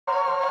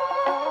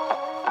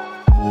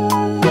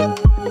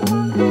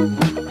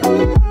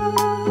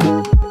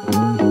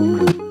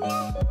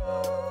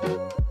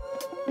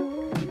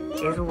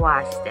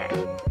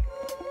today.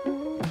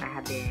 I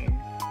have been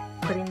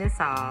putting this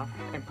off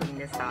and putting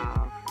this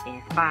off,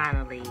 and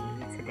finally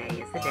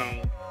today is the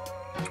day.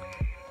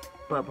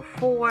 But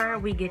before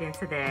we get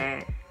into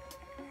that,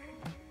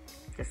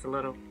 just a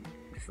little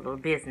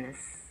business.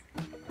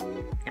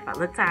 If I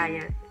look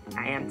tired,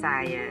 I am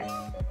tired,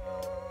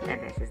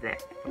 and that's just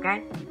that.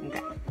 Okay.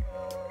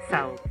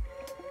 So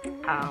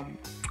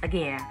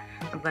again,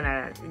 I'm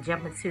gonna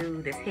jump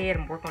into this head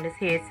and work on this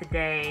head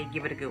today.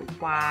 Give it a good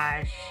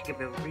wash,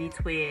 give it a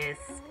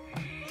retwist.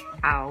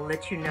 I'll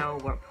let you know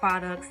what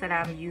products that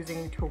I'm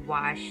using to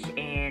wash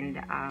and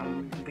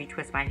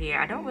retwist my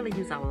hair. I don't really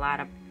use a lot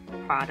of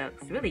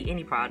products, really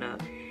any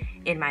product,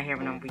 in my hair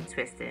when I'm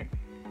retwisting.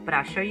 But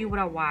I'll show you what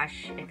I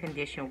wash and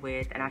condition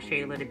with, and I'll show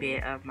you a little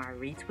bit of my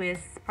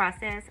retwist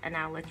process, and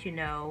I'll let you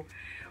know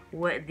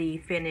what the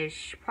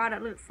finished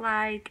product looks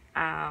like.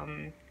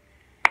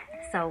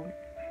 So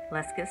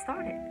let's get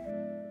started.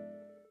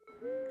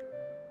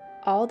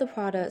 All the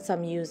products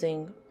I'm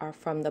using are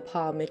from the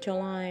Paul Mitchell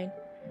line.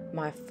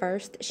 My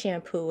first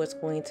shampoo is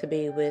going to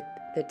be with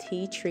the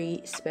Tea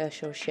Tree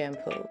Special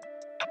Shampoo.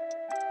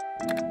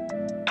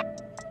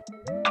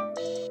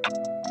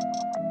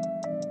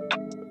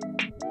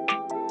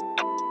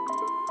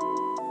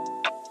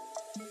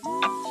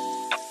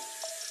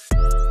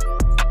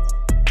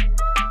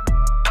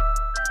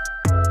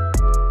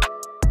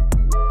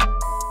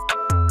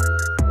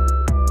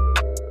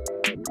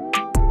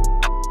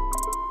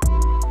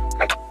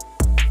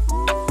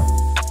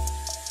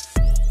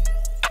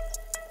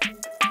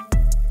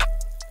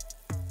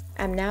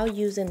 I'm now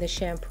using the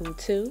shampoo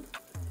too.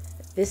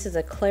 This is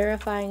a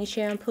clarifying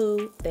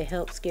shampoo that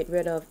helps get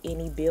rid of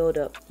any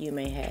buildup you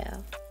may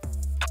have.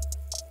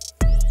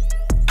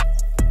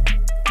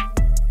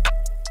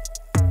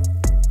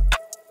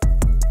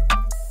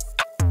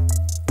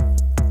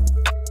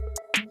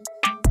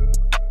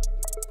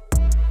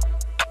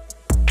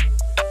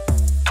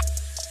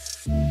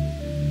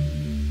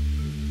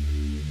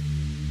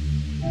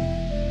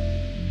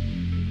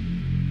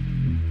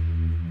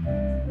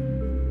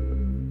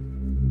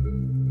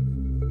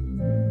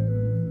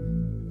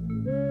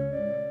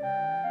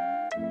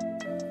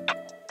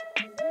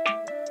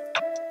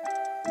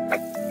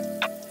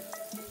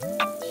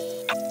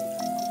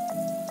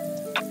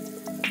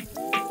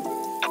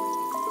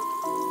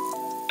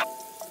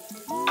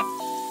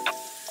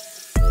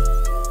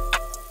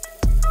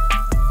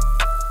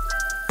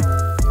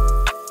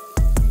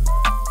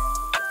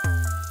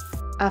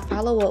 I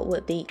follow up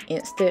with the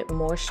Instant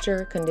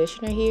Moisture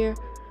Conditioner here.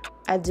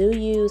 I do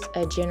use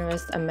a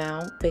generous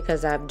amount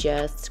because I've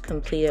just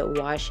completed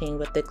washing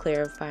with the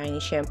clarifying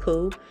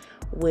shampoo,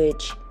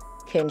 which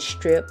can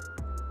strip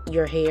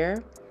your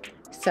hair.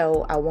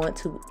 So I want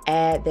to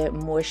add that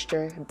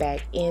moisture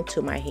back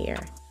into my hair.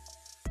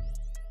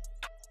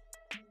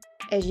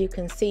 As you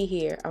can see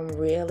here, I'm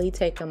really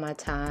taking my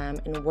time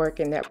and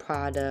working that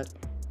product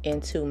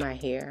into my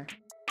hair.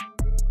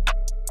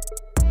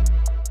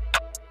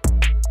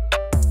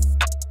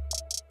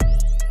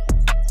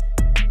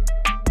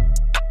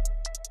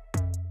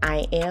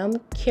 I am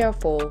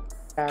careful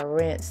that I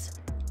rinse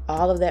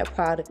all of that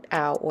product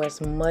out, or as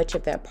much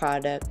of that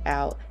product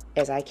out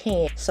as I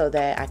can, so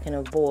that I can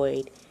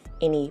avoid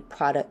any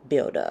product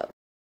buildup.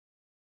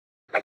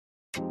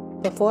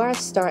 Before I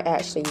start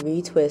actually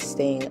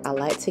retwisting, I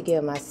like to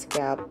give my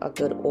scalp a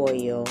good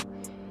oil.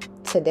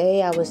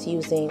 Today I was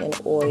using an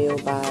oil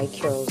by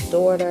Carol's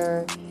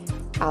Daughter.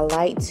 I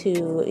like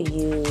to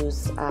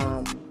use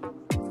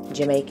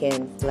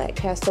Jamaican black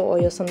castor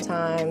oil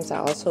sometimes. I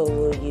also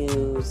will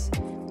use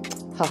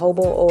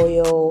jojoba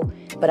oil,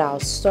 but I'll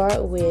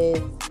start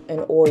with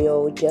an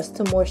oil just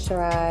to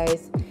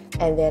moisturize,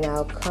 and then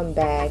I'll come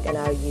back and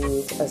I'll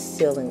use a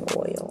sealing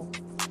oil.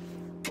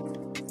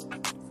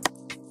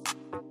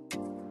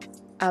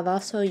 I've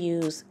also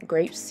used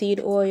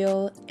grapeseed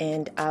oil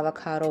and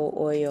avocado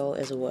oil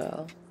as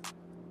well.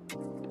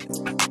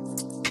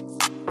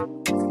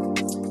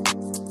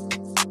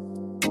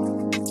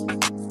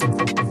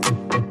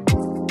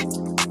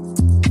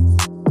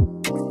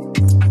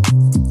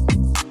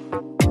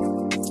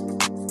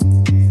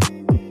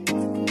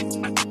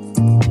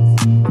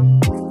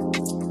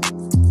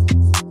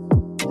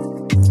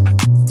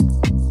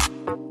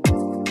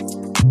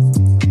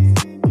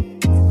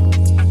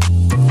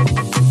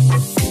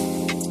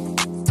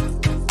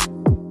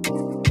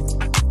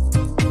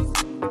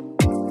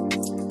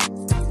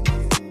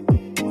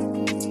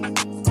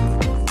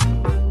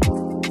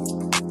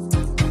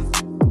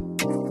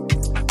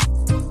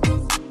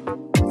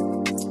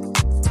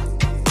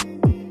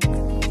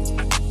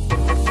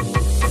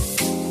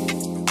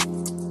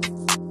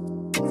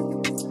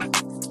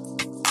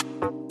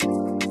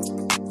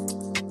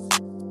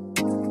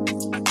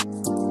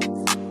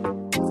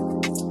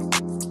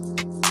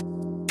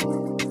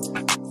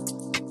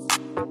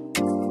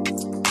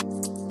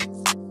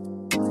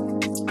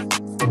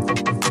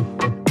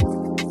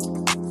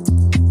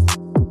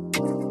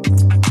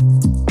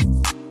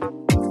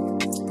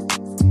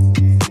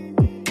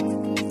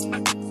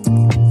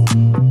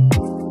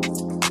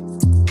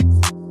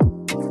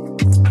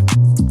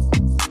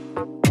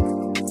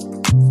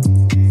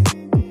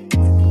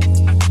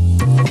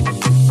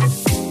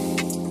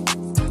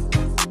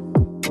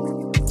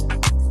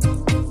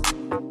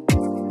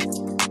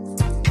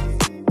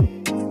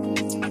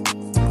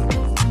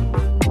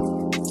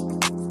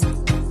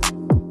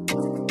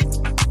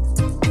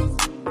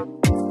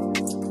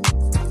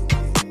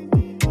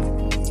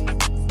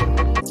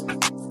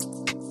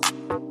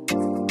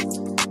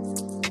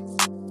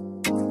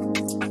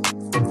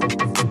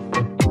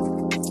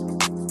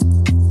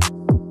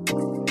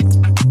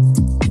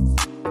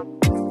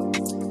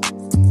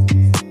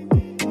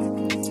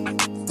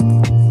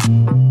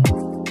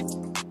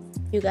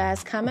 You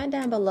guys comment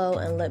down below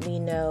and let me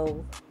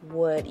know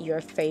what your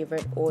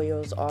favorite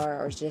oils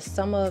are, or just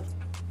some of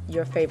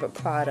your favorite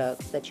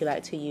products that you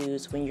like to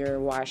use when you're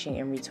washing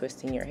and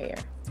retwisting your hair.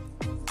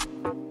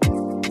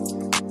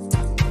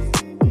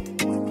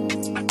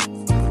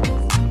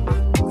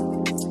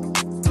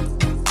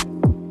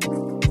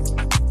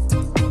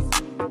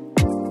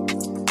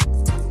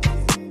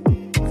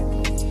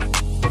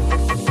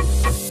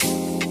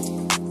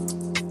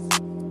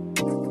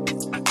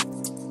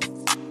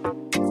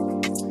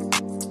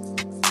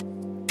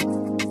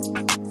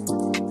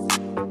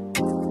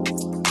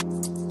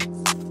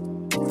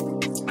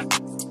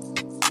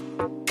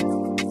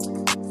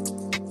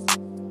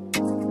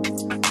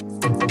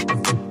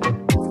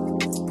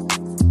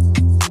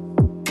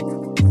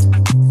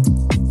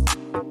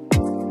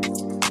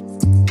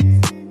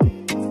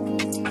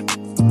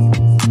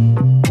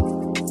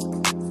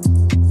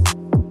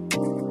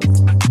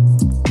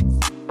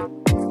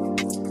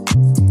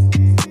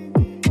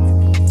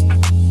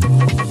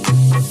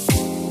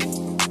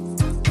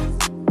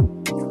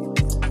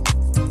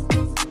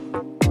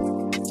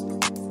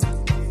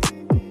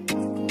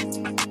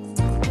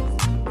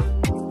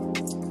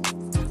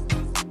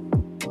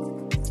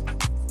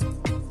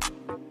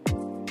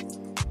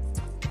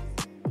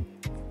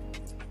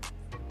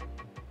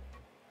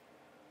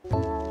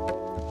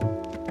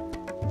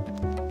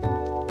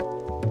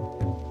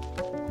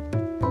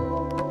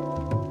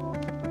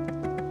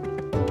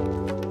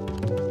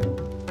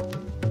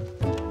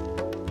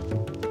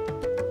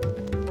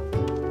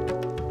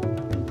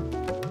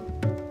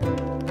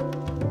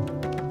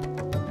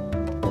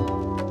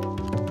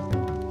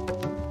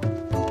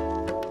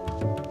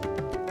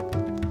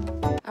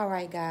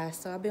 Alright guys,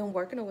 so I've been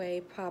working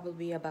away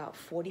probably about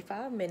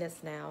 45 minutes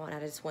now, and I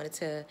just wanted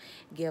to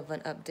give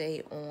an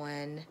update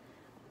on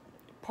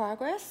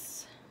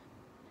progress.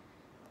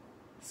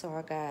 So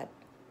I got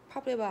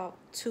probably about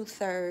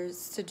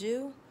 2/3 to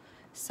do,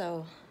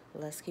 so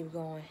let's keep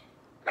going.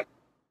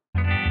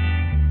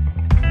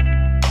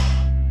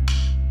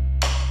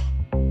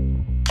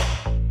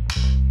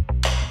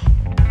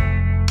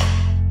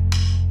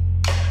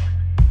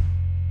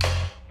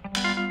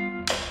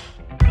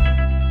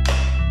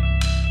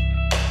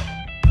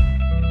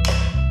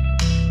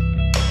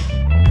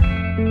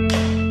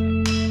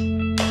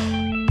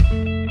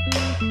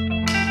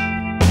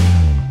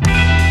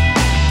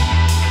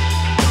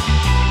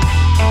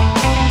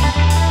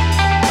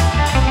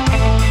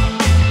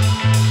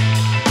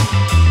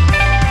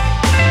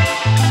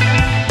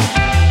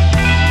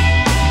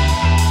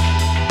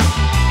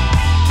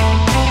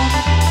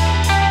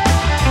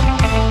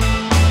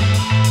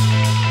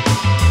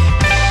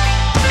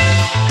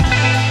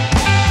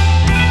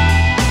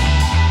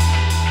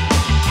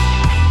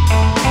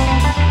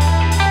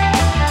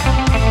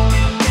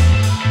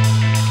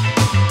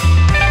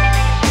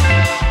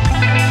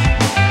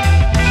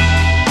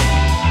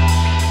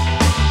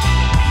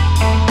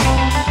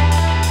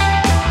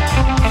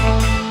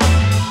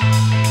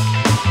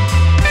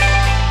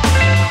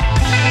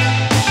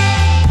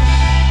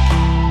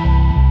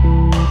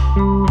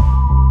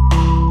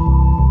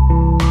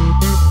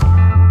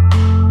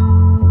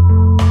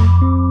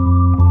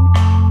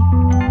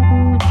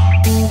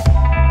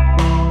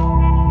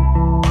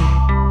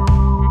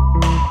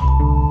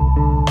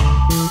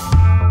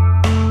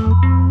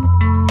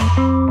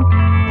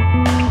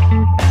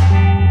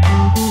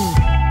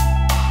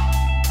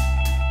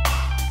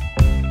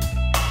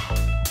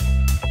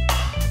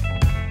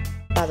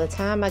 By the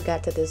time I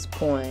got to this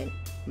point,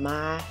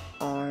 my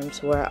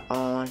arms were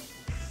on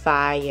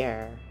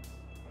fire.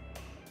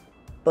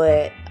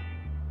 But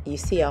you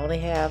see, I only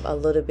have a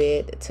little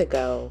bit to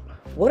go.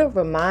 What it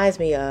reminds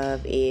me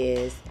of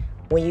is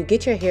when you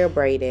get your hair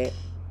braided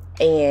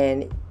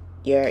and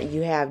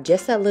you have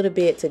just a little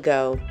bit to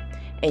go,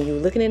 and you're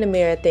looking in the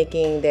mirror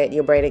thinking that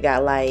your braider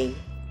got like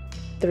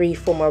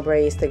 3-4 more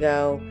braids to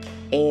go,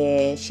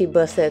 and she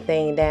busts that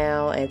thing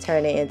down and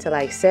turn it into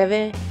like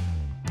 7.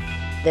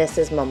 That's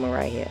this moment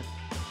right here.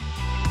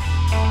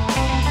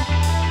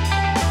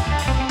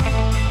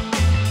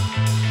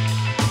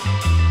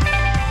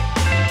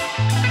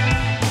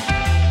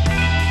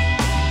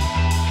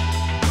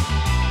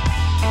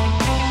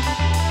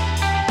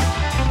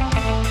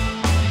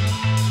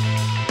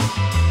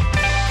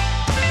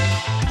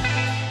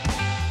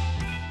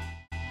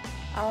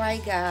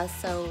 Alright guys,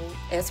 so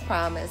as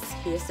promised,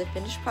 here's the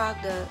finished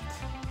product.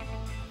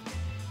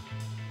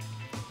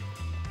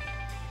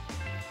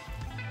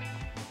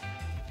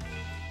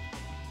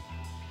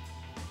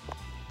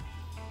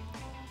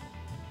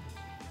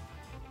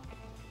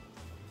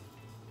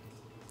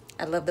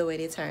 I love the way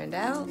they turned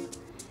out.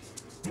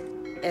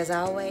 As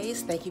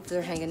always, thank you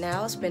for hanging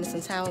out, spending some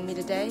time with me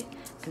today,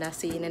 and I'll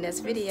see you in the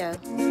next video.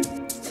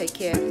 Take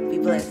care. Be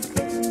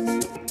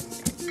blessed.